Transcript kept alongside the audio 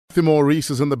Maurice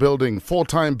is in the building,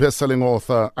 four-time best-selling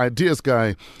author, ideas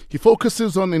guy. He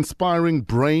focuses on inspiring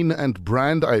brain and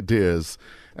brand ideas.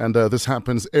 And this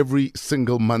happens every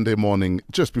single Monday morning,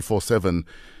 just before 7.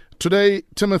 Today,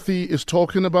 Timothy is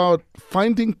talking about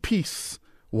finding peace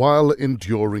while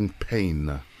enduring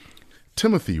pain.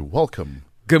 Timothy, welcome.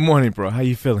 Good morning, bro. How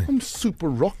you feeling? I'm super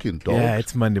rocking, dog. Yeah,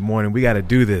 it's Monday morning. We got to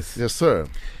do this. Yes, sir.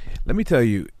 Let me tell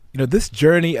you, this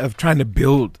journey of trying to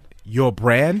build your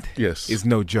brand is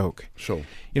no joke. Sure.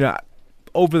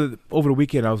 Over the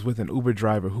weekend, I was with an Uber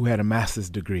driver who had a master's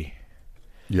degree.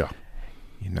 Yeah.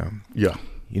 Yeah.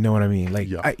 You know what I mean?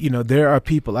 There are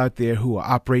people out there who are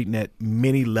operating at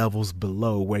many levels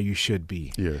below where you should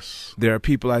be. Yes. There are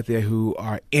people out there who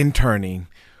are interning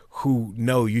who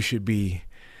know you should be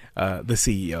the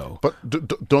CEO.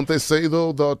 But don't they say,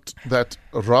 though, that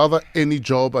rather any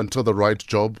job until the right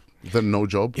job than no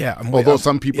job? Yeah. Although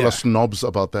some people are snobs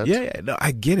about that. Yeah. No,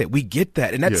 I get it. We get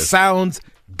that. And that sounds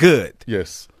good.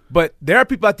 Yes. But there are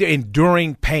people out there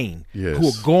enduring pain who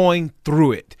are going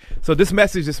through it. So this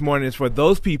message this morning is for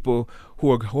those people who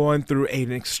are going through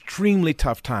an extremely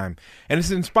tough time. And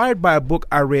it's inspired by a book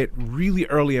I read really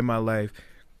early in my life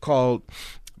called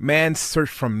Man's Search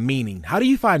for Meaning. How do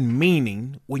you find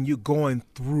meaning when you're going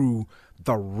through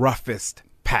the roughest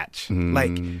patch?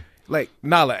 Like,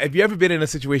 Nala, have you ever been in a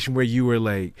situation where you were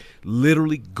like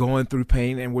literally going through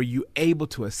pain, and were you able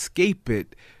to escape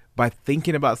it by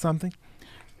thinking about something?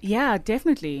 Yeah,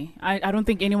 definitely. I don't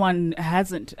think anyone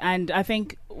hasn't. And I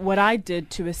think what I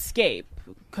did to escape,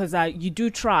 because you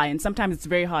do try, and sometimes it's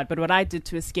very hard, but what I did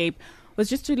to escape was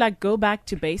just to go back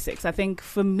to basics. I think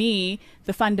for me,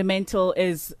 the fundamental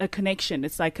is a connection.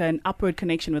 It's like an upward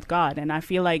connection with God. And I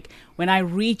feel like when I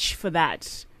reach for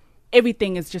that,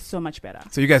 everything is just so much better.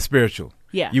 So you got spiritual.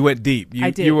 Yeah. You went deep.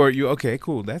 I did. You okay,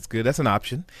 cool. That's good. That's an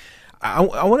option. I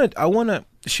want to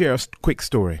share a quick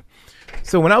story.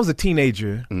 So when I was a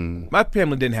teenager, my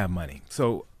family didn't have money.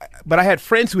 But I had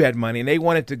friends who had money, and they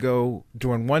wanted to go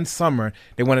during one summer.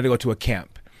 They wanted to go to a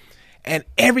camp, and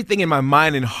everything in my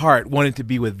mind and heart wanted to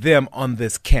be with them on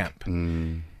this camp.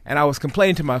 And I was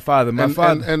complaining to my father.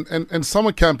 And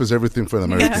summer camp is everything for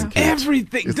an American kid.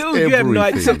 Everything, it's dude. Everything. You have no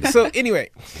idea. So anyway,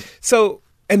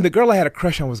 and the girl I had a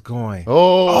crush on was going.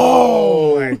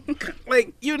 Oh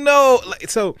my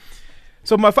God.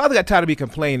 So my father got tired of me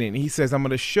complaining, and he says, I'm going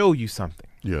to show you something.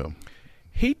 Yeah.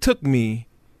 He took me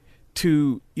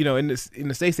to, in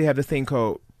the States, they have this thing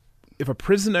called, if a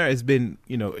prisoner has been,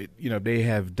 they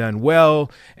have done well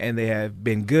and they have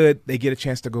been good, they get a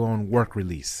chance to go on work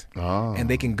release. And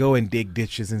they can go and dig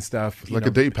ditches and stuff. Like a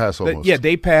day pass almost. Yeah,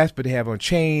 day pass, but they have on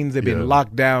chains. They've been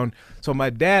locked down. So my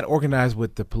dad organized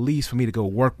with the police for me to go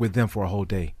work with them for a whole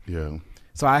day. Yeah.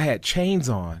 So I had chains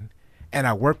on, and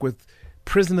I worked with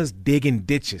prisoners digging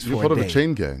ditches for a day. You're part of a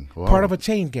chain gang. Wow. Part of a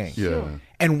chain gang. Yeah. Sure.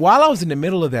 And while I was in the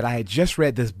middle of that, I had just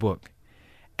read this book,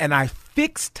 and I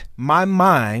fixed my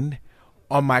mind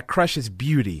on my crush's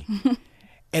beauty,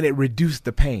 and it reduced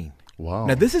the pain. Wow.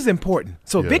 Now, this is important.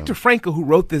 So Viktor Frankl, who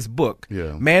wrote this book,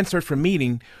 Man's Search for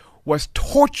Meaning, was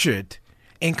tortured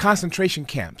in concentration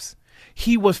camps.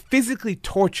 He was physically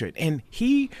tortured, and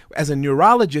he, as a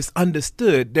neurologist,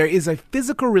 understood there is a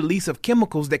physical release of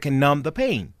chemicals that can numb the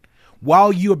pain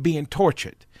while you're being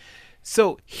tortured.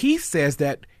 So he says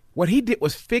that what he did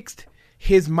was fixed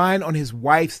his mind on his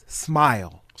wife's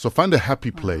smile. So find a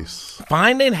happy place.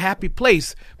 Find a happy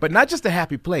place, but not just a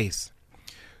happy place.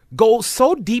 Go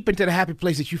so deep into the happy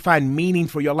place that you find meaning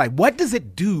for your life. What does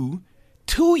it do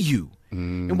to you?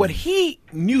 And what he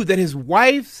knew that his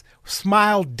wife's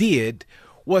smile did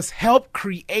was help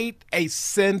create a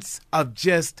sense of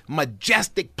just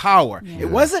majestic power. It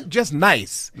wasn't just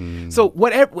nice. So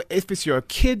whatever, if it's your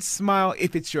kid's smile,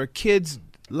 if it's your kid's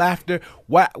laughter,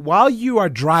 while you are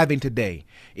driving today,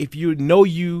 if you know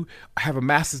you have a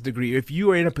master's degree, if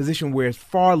you are in a position where it's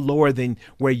far lower than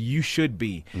where you should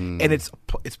be, and it's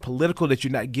political that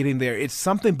you're not getting there, it's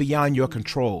something beyond your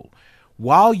control.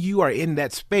 While you are in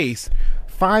that space,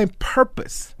 find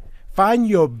purpose. Find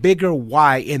your bigger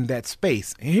why in that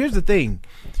space. And here's the thing.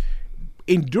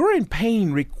 Enduring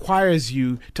pain requires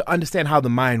you to understand how the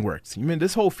mind works.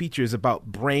 This whole feature is about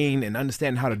brain and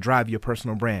understanding how to drive your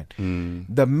personal brand.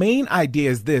 The main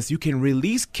idea is this. You can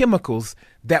release chemicals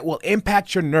that will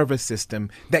impact your nervous system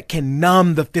that can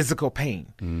numb the physical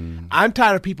pain. I'm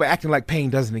tired of people acting like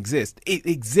pain doesn't exist. It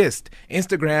exists.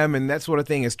 Instagram and that sort of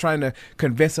thing is trying to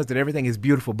convince us that everything is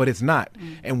beautiful, but it's not.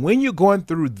 And when you're going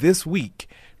through this week,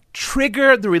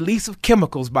 trigger the release of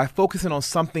chemicals by focusing on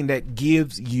something that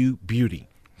gives you beauty.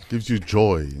 Gives you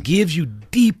joy. Gives you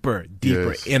deeper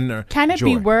inner Can it joy.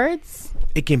 be words?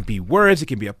 It can be words. It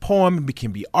can be a poem. It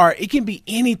can be art. It can be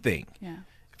anything. Yeah.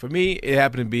 For me, it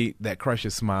happened to be that Crusher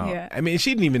smile. Yeah. I mean,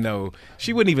 she didn't even know.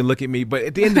 She wouldn't even look at me. But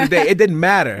at the end of the day, it didn't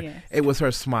matter. Yes. It was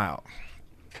her smile.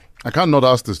 I can't not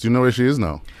ask this. Do you know where she is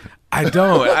now? I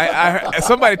don't. I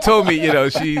somebody told me,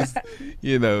 she's,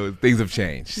 things have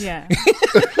changed. Yeah.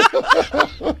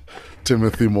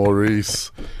 Timothy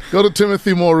Maurice. Go to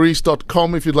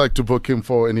timothymaurice.com if you'd like to book him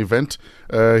for an event.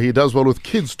 He does well with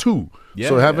kids too. Yeah,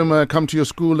 so have him come to your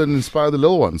school and inspire the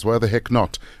little ones. Why the heck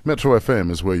not? Metro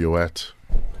FM is where you're at.